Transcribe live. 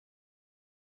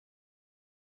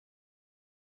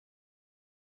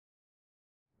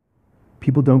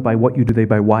People don't buy what you do, they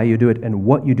buy why you do it, and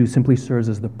what you do simply serves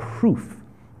as the proof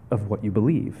of what you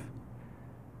believe.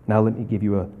 Now let me give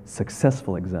you a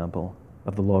successful example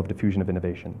of the law of diffusion of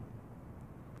innovation.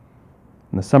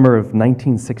 In the summer of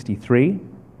 1963,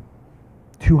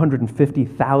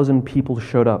 250,000 people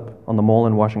showed up on the Mall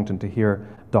in Washington to hear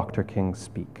Dr. King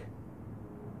speak.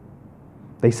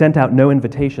 They sent out no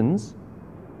invitations,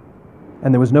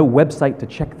 and there was no website to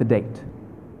check the date.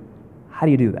 How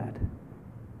do you do that?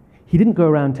 He didn't go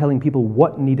around telling people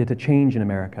what needed to change in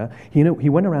America. He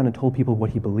went around and told people what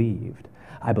he believed.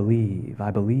 I believe,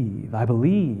 I believe, I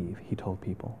believe, he told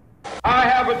people. I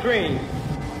have a dream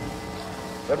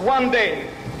that one day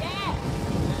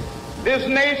this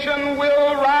nation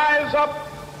will rise up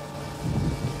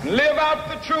and live out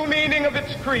the true meaning of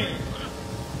its creed.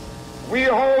 We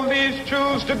hold these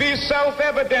truths to be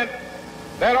self-evident,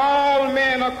 that all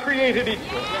men are created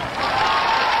equal.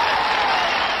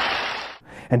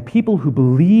 And people who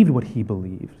believed what he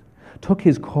believed took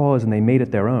his cause and they made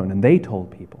it their own, and they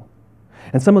told people.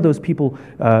 And some of those people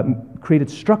created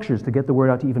structures to get the word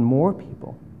out to even more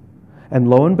people. And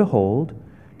lo and behold,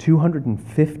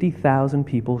 250,000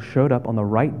 people showed up on the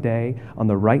right day, on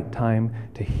the right time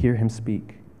to hear him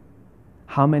speak.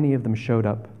 How many of them showed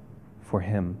up for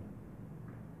him?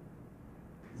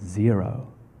 0.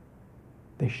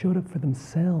 They showed up for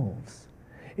themselves.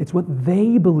 It's what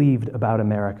they believed about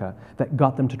America that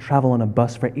got them to travel on a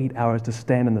bus for 8 hours to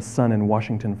stand in the sun in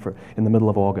Washington in the middle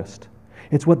of August.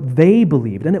 It's what they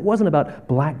believed. And it wasn't about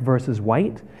black versus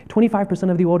white. 25%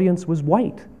 of the audience was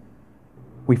white.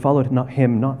 We followed not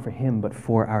for him, but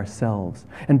for ourselves.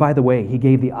 And by the way, he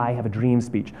gave the I have a dream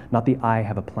speech, not the I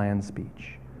have a plan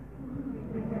speech.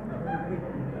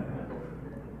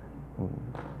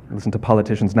 Listen to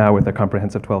politicians now with their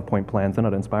comprehensive 12-point plans. They're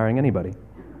not inspiring anybody.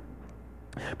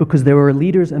 Because there are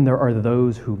leaders and there are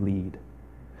those who lead.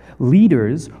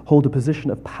 Leaders hold a position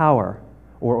of power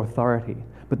or authority,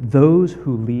 but those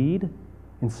who lead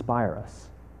inspire us.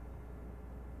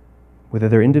 Whether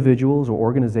they're individuals or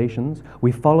organizations,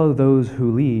 we follow those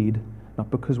who lead not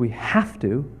because we have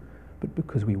to, but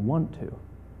because we want to.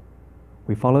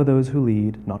 We follow those who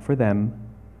lead not for them,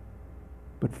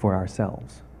 but for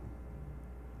ourselves.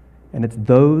 And it's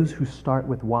those who start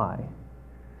with why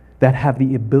that have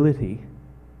the ability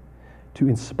to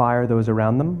inspire those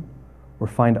around them or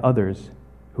find others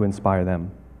who inspire them.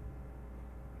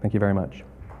 Thank you very much.